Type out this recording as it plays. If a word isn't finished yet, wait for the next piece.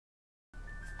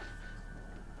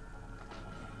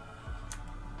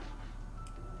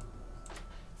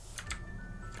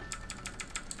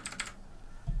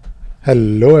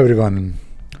Hello everyone.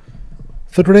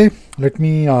 So today let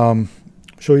me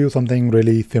show you something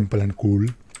really simple and cool,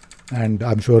 and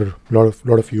I'm sure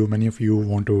many of you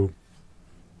want to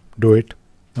do it,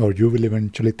 or you will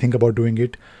eventually think about doing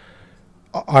it.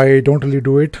 I don't really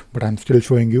do it, but I'm still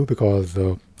showing you because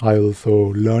I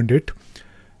also learned it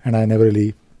and I never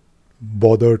really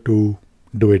bothered to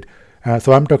do it.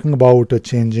 So I'm talking about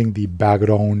changing the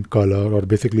background color, or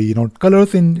basically,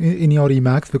 colors in your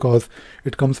Emacs, because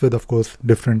it comes with, of course,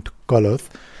 different colors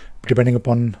depending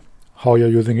upon how you're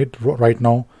using it. Right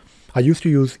now, I used to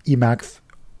use Emacs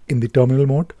in the terminal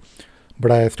mode, but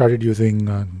I started using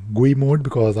GUI mode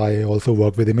because I also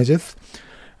work with images,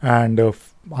 and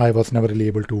I was never really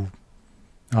able to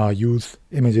use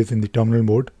images in the terminal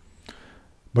mode,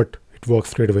 but it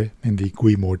works straight away in the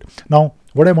GUI mode. Now,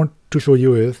 what I want to show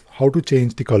you is how to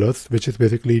change the colors, which is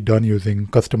basically done using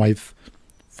customize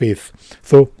face.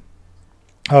 So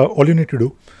all you need to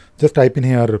do, just type in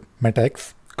here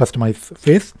metax customize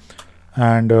face,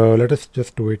 and let us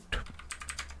just do it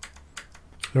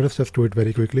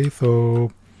very quickly.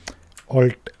 So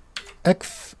alt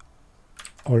x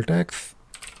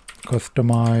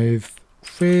customize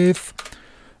face,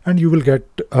 and you will get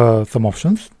some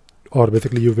options, or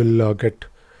basically you will get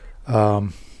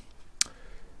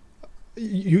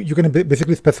you can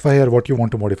basically specify here what you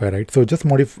want to modify, right? So just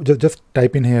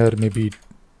type in here maybe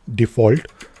default,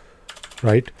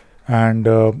 right? And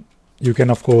you can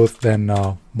of course then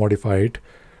modify it.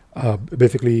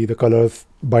 Basically the colors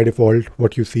by default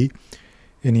what you see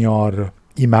in your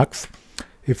Emacs.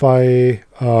 If I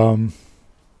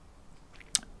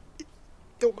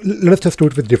let us just do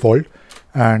it with default,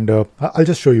 and I'll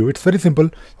just show you. It's very simple.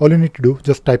 All you need to do,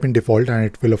 just type in default, and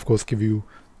it will of course give you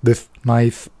this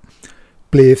nice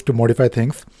place to modify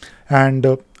things. And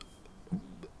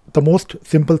the most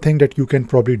simple thing that you can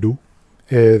probably do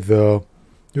is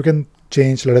you can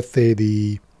change, let us say,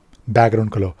 the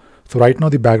background color. So right now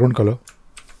the background color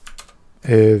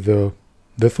is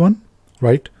this one,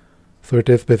 right? So it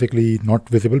is basically not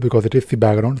visible because it is the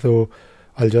background. So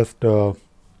I'll just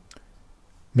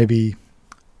maybe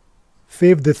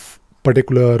save this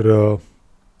particular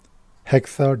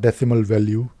hexadecimal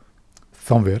value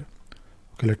somewhere.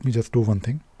 Okay, let me just do one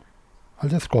thing. I'll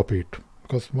just copy it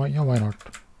because why not?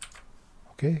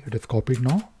 Okay, it is copied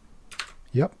now.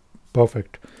 Yep,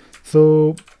 perfect.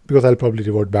 So because I'll probably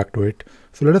revert back to it.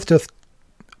 So let us just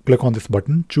click on this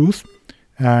button, choose,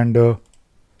 and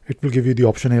it will give you the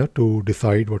option here to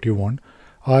decide what you want.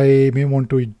 I may want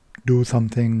to do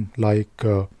something like,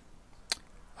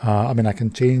 I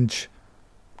can change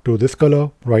to this color,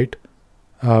 right?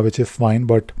 Which is fine,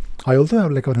 but I also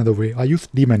have like another way. I use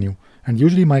D menu, and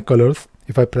usually my colors,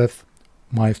 if I press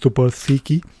my super C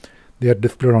key, they are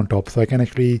displayed on top. So I can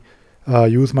actually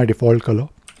use my default color,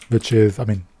 which is,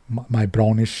 my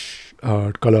brownish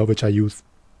color, which I use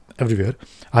everywhere.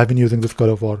 I've been using this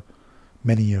color for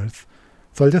many years.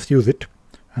 So I'll just use it,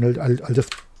 and I'll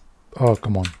just, oh,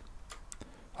 come on.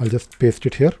 I'll just paste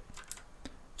it here.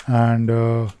 And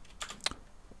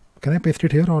can I paste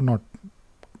it here or not?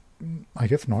 I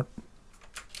guess not.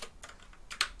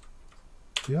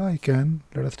 Yeah, I can.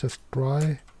 Let us just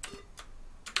try.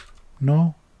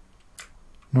 No,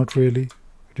 not really.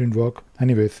 It didn't work.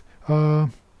 Anyways,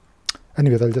 I'll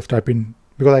just type in,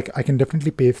 because I can definitely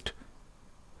paste.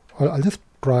 I'll just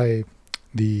try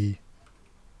the.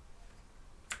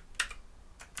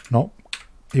 No,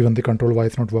 even the control Y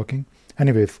is not working.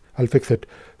 Anyways, I'll fix it.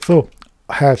 So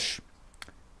hash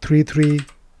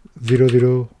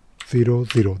 330000.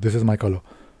 This is my color,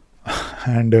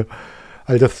 and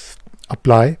I'll just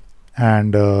apply,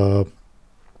 and okay,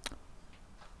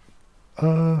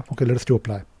 let us do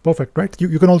apply. Perfect, right?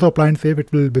 You can also apply and save.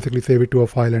 It will basically save it to a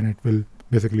file, and it will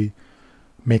basically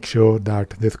make sure that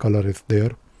this color is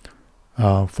there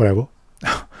forever.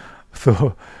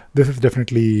 So this is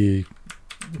definitely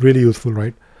really useful,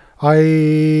 right?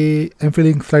 I am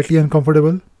feeling slightly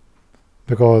uncomfortable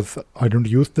because I don't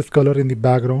use this color in the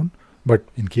background, but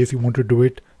in case you want to do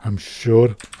it, I'm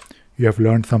sure you have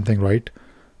learned something, right?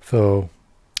 So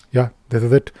yeah, this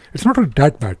is it. It's not really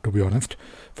that bad, to be honest.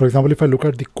 For example, if I look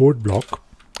at the code block,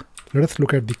 let us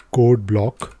look at the code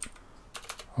block.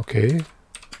 Okay,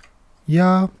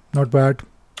 yeah, not bad.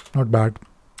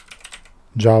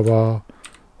 Java,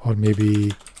 or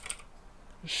maybe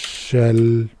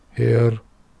shell here.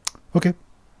 Okay,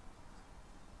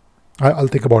 I'll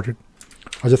think about it.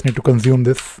 I just need to consume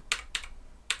this,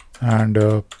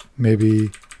 and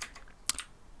maybe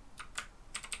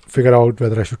figure out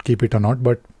whether I should keep it or not.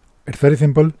 But it's very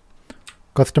simple.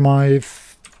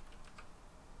 Customize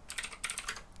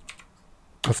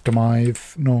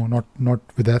customize, no, not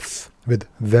with S, with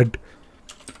Z,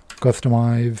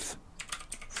 customize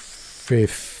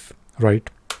face, right?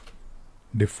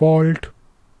 Default,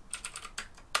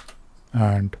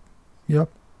 and yeah,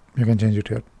 you can change it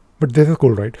here. But this is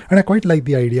cool, right? And I quite like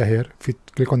the idea here. If you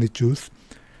click on the choose,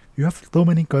 you have so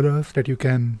many colors that you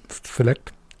can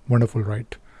select. Wonderful,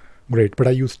 right? Great. But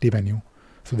I use the menu,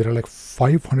 so there are like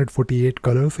 548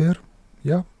 colors here.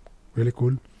 Yeah, really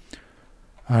cool.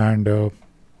 And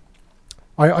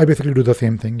I basically do the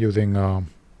same thing using,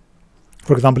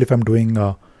 for example, if I'm doing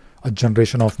a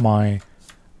generation of my,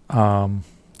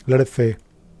 let us say,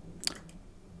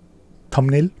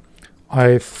 thumbnail,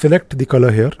 I select the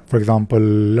color here. For example,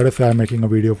 let us say I'm making a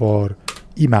video for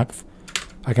Emacs.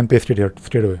 I can paste it here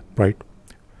straight away, right?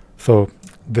 So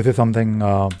this is something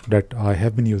that I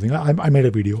have been using. I made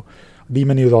a video. D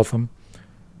menu is awesome.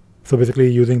 So basically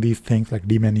using these things like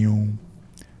D menu,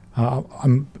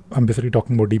 I'm basically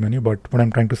talking about D menu, but what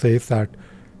I'm trying to say is that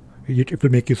it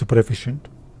will make you super efficient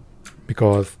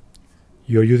because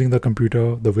you're using the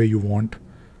computer the way you want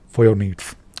for your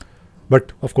needs.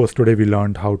 But of course, today we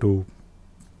learned how to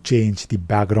change the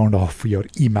background of your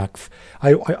Emacs.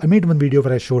 I made one video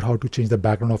where I showed how to change the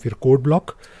background of your code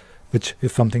block, which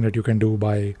is something that you can do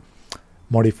by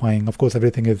modifying. Of course,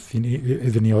 everything is in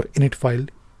your init file,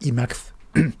 Emacs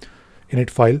init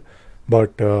file,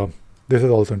 but this is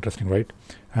also interesting, right?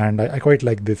 And I quite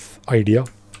like this idea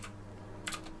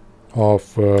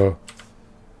of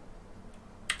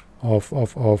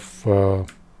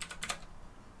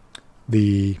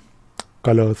the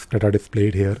colors that are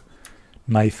displayed here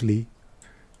nicely,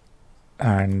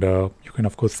 and you can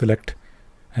of course select,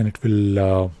 and it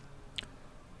will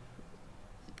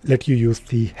let you use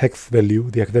the hex value,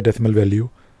 the hexadecimal value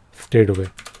straight away.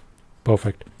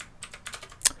 Perfect.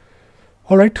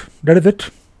 All right, that is it.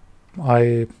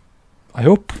 I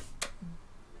hope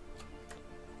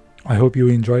you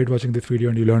enjoyed watching this video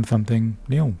and you learned something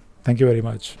new. Thank you very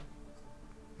much.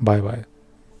 Bye bye.